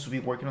mom needs to be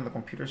working on the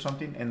computer or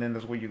something, and then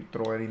that's where you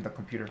throw it in the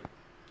computer.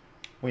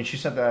 When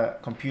she's at the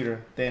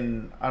computer,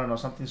 then I don't know,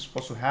 something's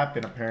supposed to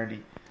happen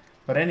apparently.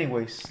 But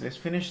anyways, let's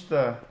finish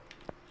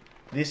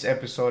this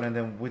episode, and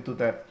then we do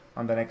that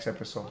on the next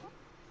episode.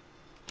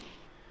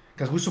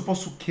 Because we're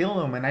supposed to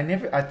kill him, and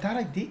I thought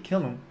I did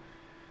kill him,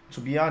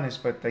 to be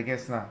honest, but I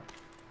guess not.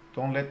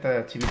 Don't let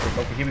the TV break.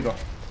 Okay, here we go.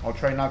 I'll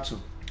try not to.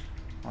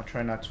 I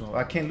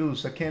can't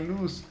lose.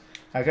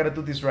 I gotta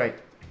do this right.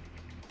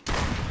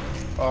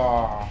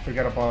 Oh, I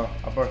forgot about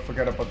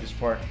this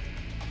part.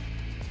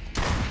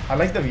 I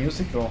like the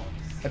music though.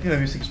 I think the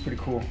music is pretty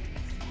cool.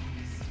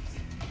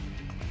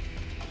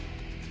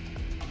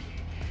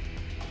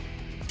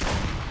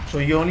 So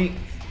you only...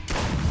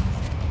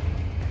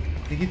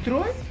 Did he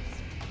throw it?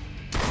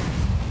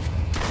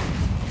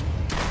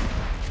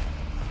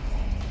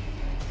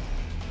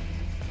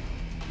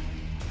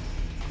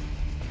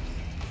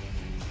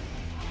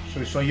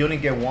 So you only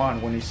get one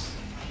when it's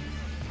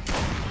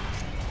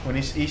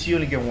easy, you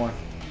only get one.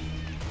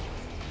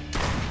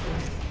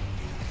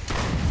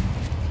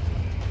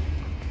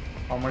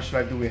 How much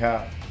life do we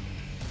have?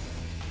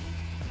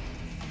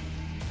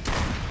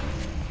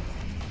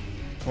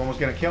 We're almost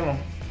gonna kill him.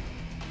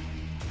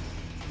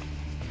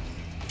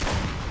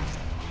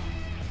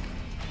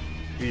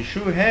 If you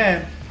shoot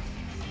him,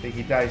 then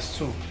he dies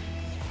too.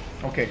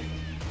 Okay.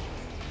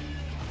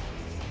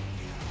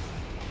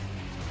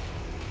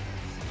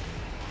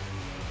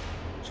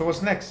 So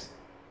what's next?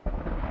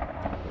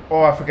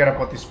 Oh, I forgot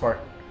about this part.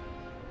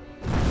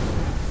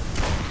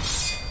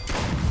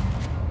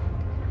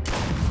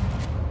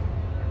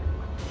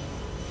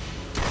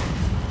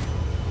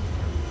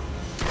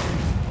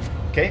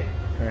 Okay,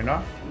 fair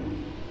enough.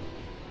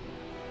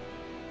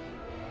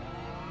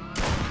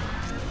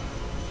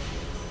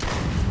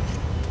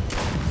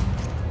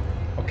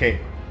 Okay.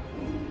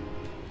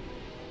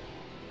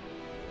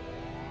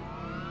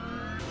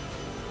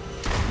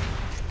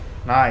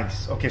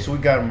 Nice. Okay, so we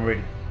got him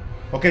already.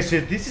 Okay,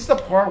 so this is the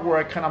part where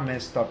I kind of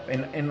messed up,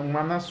 and I'm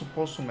not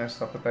supposed to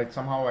mess up, but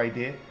somehow I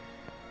did.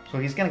 So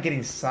he's gonna get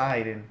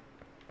inside, and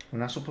we're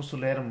not supposed to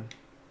let him.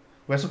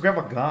 We have to grab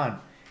a gun,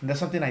 and that's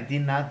something I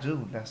did not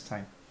do last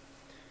time.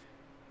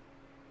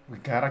 We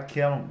gotta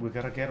kill him. We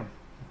gotta get him.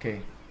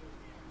 Okay.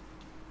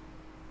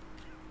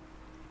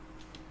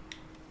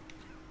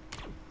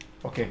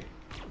 Okay.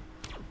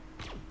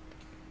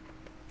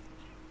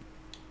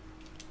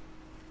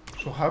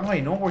 So how do I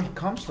know where he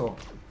comes though?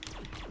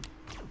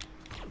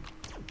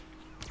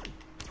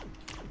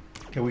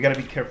 Okay, we gotta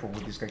be careful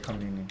with this guy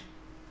coming in.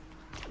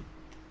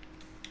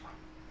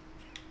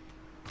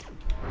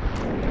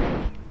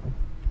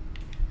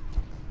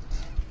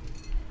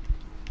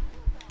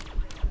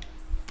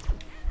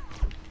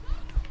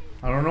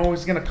 I don't know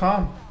who's gonna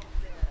come.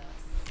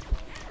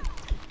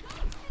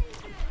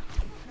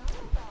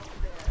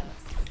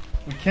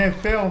 We can't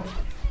fail.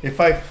 If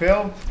I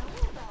failed,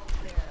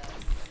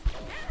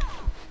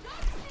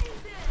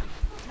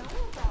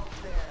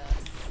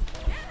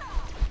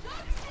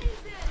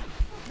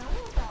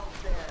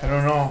 I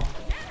don't know.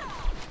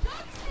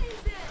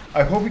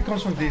 I hope it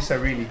comes from this, I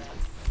really.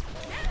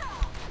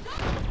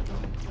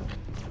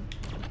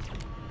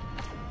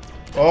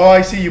 Oh,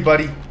 I see you,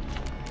 buddy.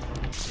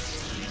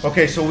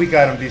 Okay, so we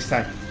got him this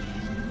time.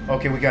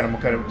 Okay, we got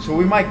him. So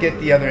we might get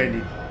the other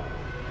ending.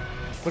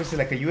 What is it,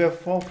 like a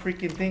UFO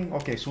freaking thing?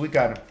 Okay, so we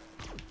got him.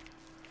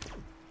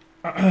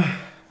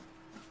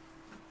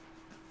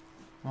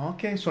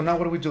 Okay, so now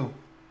what do we do?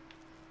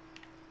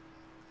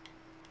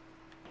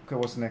 Okay,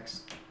 what's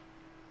next?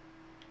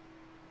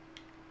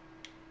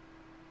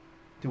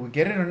 Did we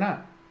get it or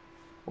not?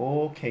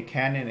 Okay,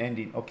 canon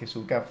ending. Okay, so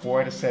we got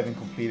 4 out of 7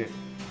 completed.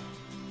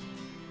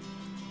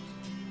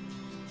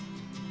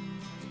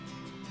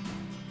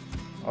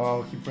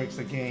 Oh, he breaks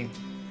the game.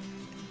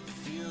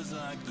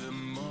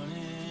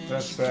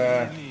 That's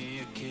sad.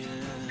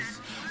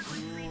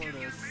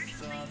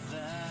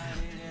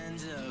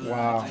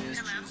 Wow.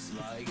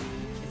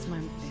 It's my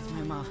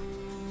mom.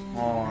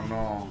 Oh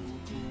no.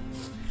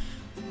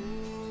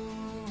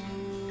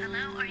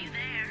 Hello, are you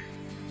there?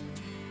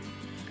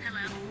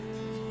 Hello?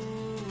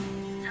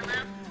 Hello?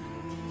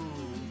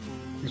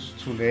 It's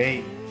too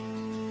late.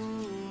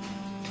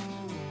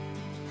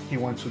 He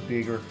wants to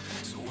dig her.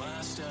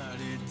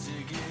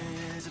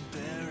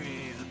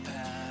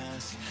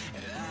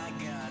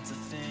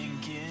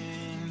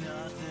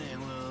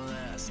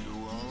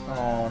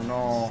 Oh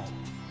no.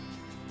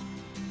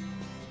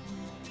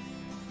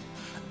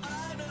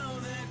 I know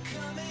they're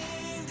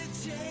coming to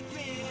take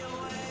me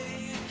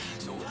away.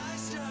 So I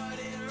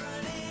started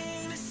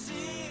running to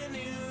see a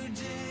new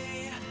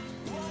day.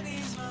 What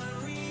is my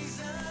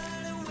reason?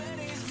 When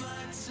is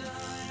my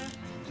time?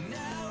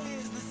 Now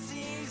is the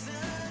season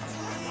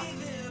to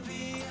leave it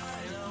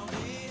behind. I'll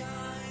be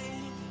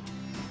behind.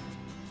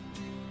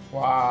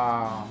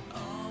 Wow.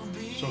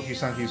 So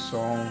he's on his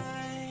own.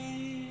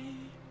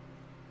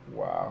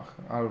 Wow,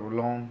 all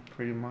alone,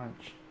 pretty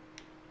much.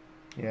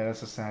 Yeah,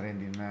 that's a sad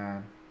ending,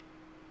 man.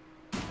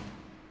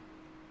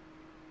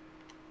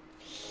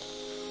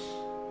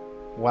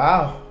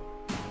 Wow.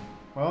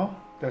 Well,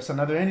 there's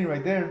another ending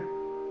right there.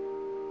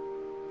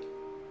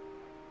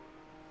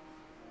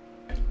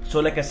 So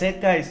like I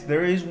said, guys,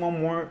 there is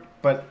one more,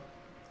 but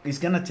it's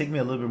gonna take me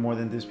a little bit more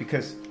than this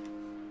because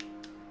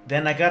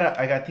then I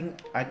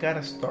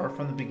gotta start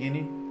from the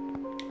beginning,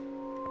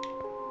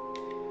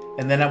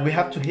 and then we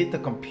have to hit the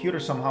computer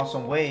somehow,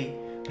 some way.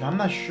 But I'm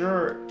not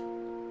sure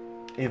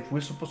if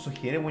we're supposed to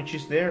hit it when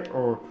she's there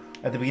or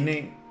at the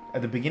beginning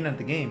of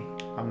the game.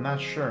 I'm not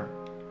sure.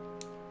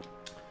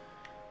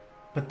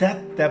 But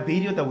that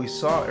video that we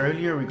saw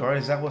earlier,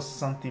 regardless, that was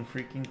something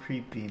freaking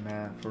creepy,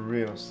 man, for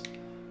reals.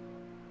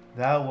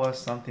 That was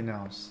something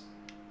else.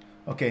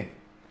 Okay,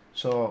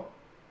 so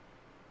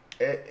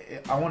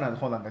I want to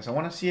hold on, guys. I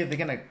want to see if they're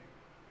gonna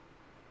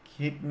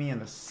keep me in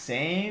the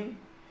same.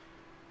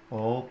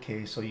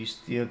 Okay, so you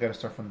still gotta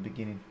start from the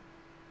beginning.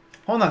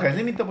 Hold on, guys.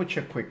 Let me double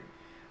check quick.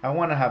 I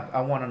want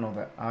to know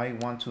that. I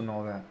want to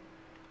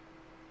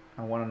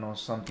know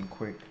something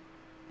quick.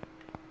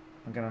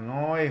 I'm gonna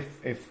know if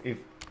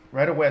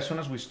right away, as soon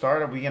as we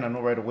start, are we gonna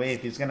know right away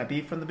if it's gonna be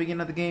from the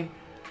beginning of the game?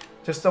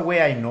 Just the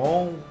way I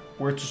know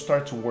where to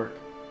start to work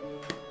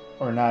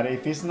or not.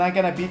 If it's not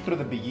gonna be through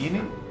the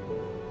beginning,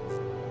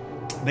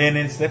 then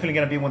it's definitely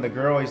gonna be when the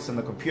girl is in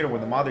the computer,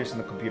 when the mother is in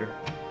the computer,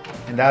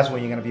 and that's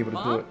when you're gonna be able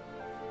to do it.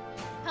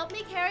 Help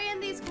me carry in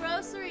these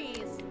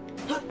groceries.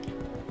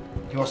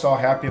 He was all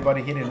happy about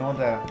it. He didn't know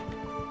that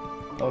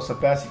was a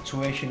bad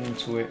situation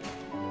into it.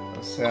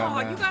 Oh,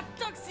 you got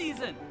duck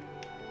season.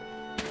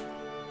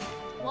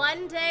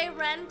 1 day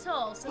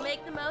rental, so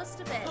make the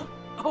most of it.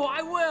 Oh,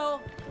 I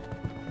will.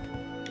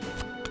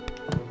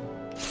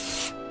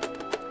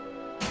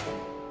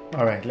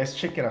 All right, let's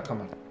check it out.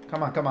 Come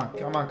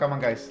on,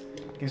 guys.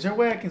 Is there a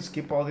way I can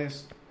skip all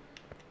this?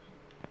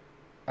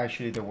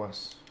 Actually, there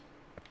was.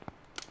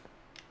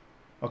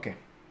 Okay.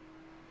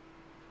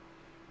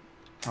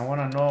 I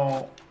want to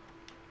know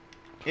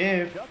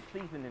if... Duck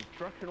season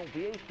instructional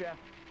VHF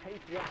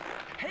tape 1.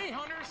 Hey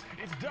hunters,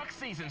 it's duck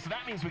season, so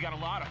that means we got a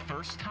lot of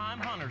first-time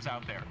hunters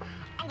out there.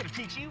 I'm going to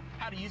teach you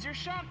how to use your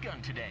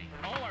shotgun today.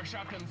 All our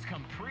shotguns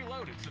come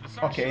preloaded, so to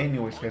start. Okay,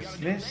 anyways, guys,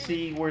 let's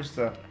see where's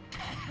the...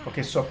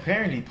 Okay, so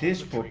apparently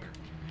this book,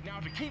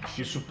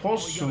 you're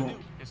supposed to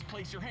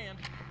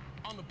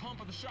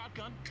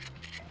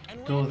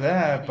do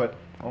that, but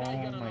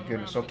oh my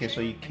goodness. Okay,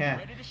 so you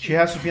can't. She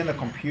has to be on the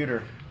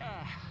computer,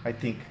 I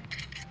think.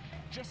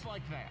 Just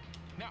like that.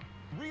 Now,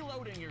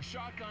 reloading your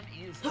shotgun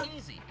is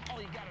easy.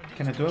 All you gotta do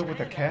Can I do it with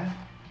a cat?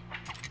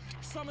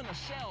 Summon a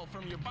shell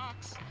from your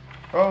box.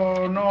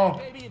 Oh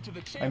no,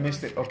 I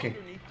missed it. Okay,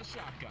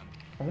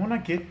 I wanna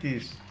get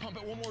this. Pump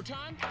it one more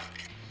time,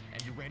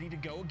 and you're ready to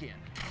go again.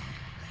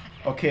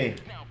 Okay,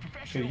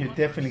 so you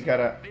definitely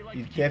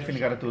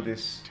gotta do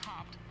this.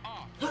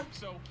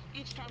 So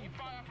each time you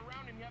fire off a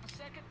round and you have a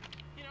second,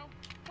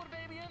 put a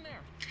baby in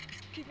there.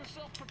 Keep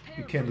yourself prepared.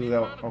 You can't do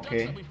that.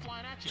 Okay.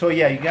 So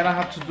yeah, you're gonna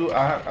have to do.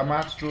 I'm gonna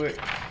have to do it.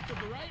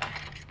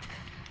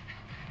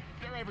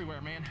 They're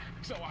everywhere, man.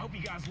 So I hope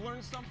you guys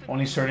learned something.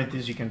 Only certain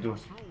things you can do.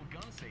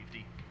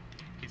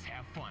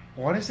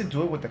 Why does it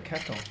do it with the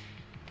cat though?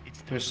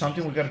 There's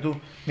something we gotta do.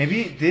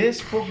 Maybe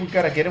this book we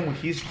gotta get him when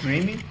he's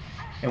dreaming,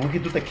 and we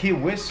can do the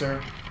Kid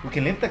Whisper. We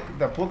can leave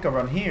the book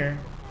around here,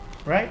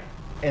 right?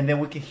 And then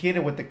we can hit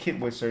it with the Kid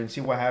Whisper and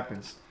see what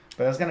happens.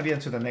 But that's gonna be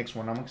until the next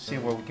one. I'm gonna see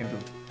what we can do.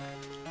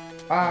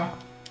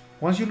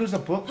 Once you lose a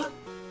book,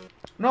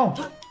 no.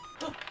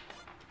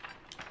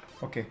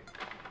 Okay.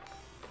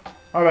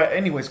 All right.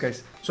 Anyways,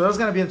 guys, so that's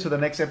gonna be until the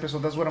next episode.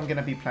 That's what I'm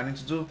gonna be planning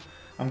to do.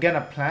 I'm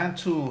gonna plan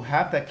to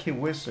have that Kid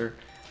Whisper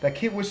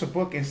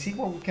book, and see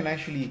what we can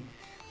actually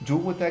do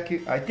with that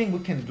kid. I think we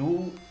can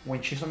do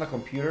when she's on the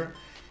computer,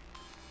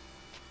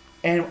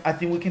 and I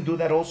think we can do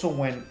that also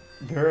when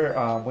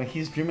when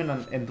he's dreaming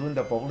and doing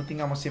the bubble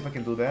thing. I'm gonna see if I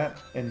can do that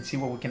and see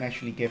what we can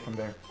actually get from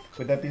there.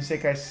 With that being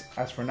said, guys,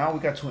 as for now, we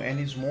got 2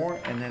 endings more,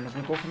 and then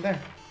we'll go from there.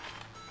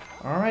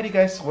 Alrighty,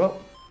 guys. Well,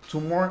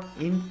 2 more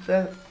in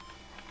the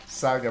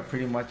saga,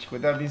 pretty much.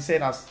 With that being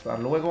said, hasta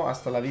luego,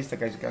 hasta la vista,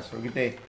 guys. Have a good day.